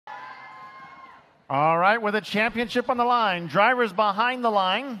All right, with a championship on the line, drivers behind the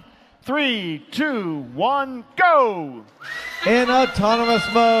line. 3, 2, 1, go! In autonomous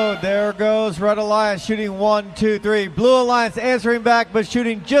mode, there goes Red Alliance shooting 1, 2, 3. Blue Alliance answering back, but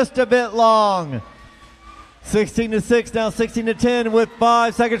shooting just a bit long. 16-6, now 16-10 with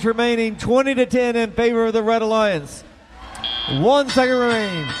 5 seconds remaining. 20-10 in favor of the Red Alliance. 1 second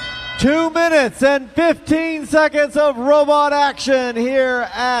remaining. 2 minutes and 15 seconds of robot action here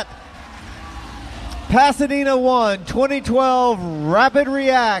at Pasadena 1 2012 Rapid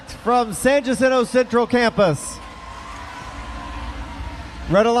React from San Jacinto Central Campus.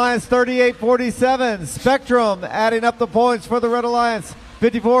 Red Alliance 38-47. Spectrum adding up the points for the Red Alliance.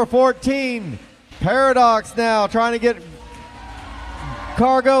 54-14. Paradox now trying to get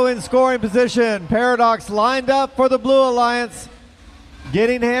Cargo in scoring position. Paradox lined up for the Blue Alliance.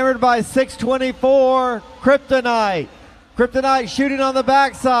 Getting hammered by 624. Kryptonite. Kryptonite shooting on the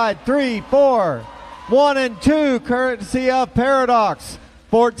backside. 3, 4, 1 and 2 courtesy of Paradox.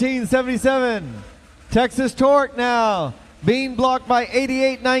 14-77. Texas Torque now being blocked by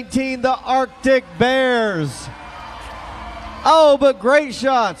 88-19, the Arctic Bears. Oh, but great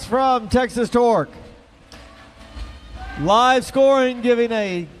shots from Texas Torque. Live scoring giving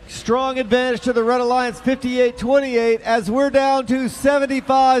a strong advantage to the Red Alliance, 58-28, as we're down to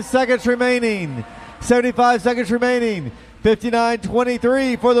 75 seconds remaining. 75 seconds remaining.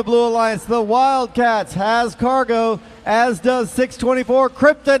 59-23 for the Blue Alliance. The Wildcats has Cargo, as does 624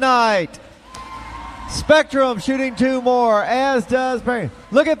 Kryptonite. Spectrum shooting 2 more, as does Perry.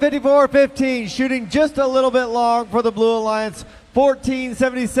 Look at 54-15, shooting just a little bit long for the Blue Alliance.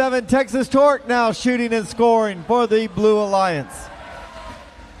 14-77, Texas Torque now shooting and scoring for the Blue Alliance.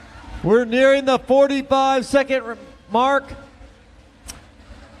 We're nearing the 45-second mark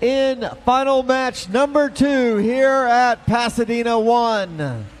in final match number 2 here at Pasadena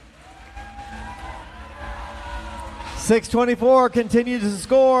 1. 624 continues to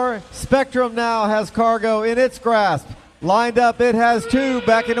score. Spectrum now has Cargo in its grasp. Lined up, it has 2,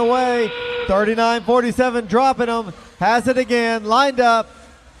 backing away. 39-47, dropping them. Has it again, lined up.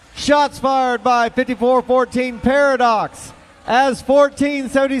 Shots fired by 54-14 Paradox. As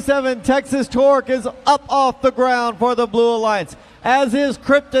 14-77, Texas Torque is up off the ground for the Blue Alliance. As is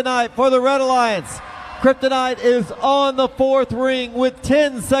Kryptonite for the Red Alliance. Kryptonite is on the 4th ring with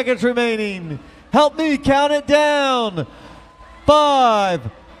 10 seconds remaining. Help me count it down.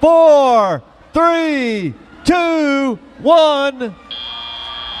 5, 4, 3, 2, 1.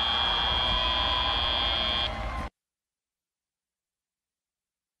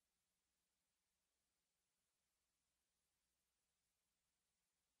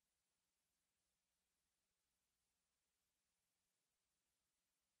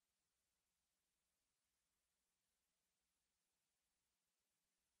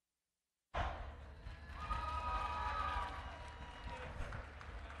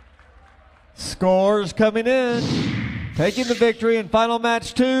 Scores coming in, taking the victory in final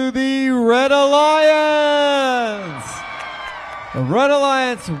match to the Red Alliance. The Red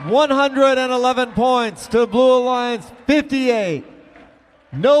Alliance 111 points to Blue Alliance 58.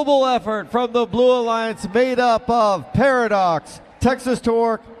 Noble effort from the Blue Alliance made up of Paradox, Texas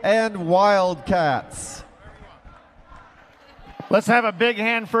Torque, and Wildcats. Let's have a big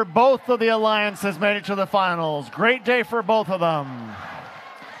hand for both of the alliances made it to the finals. Great day for both of them.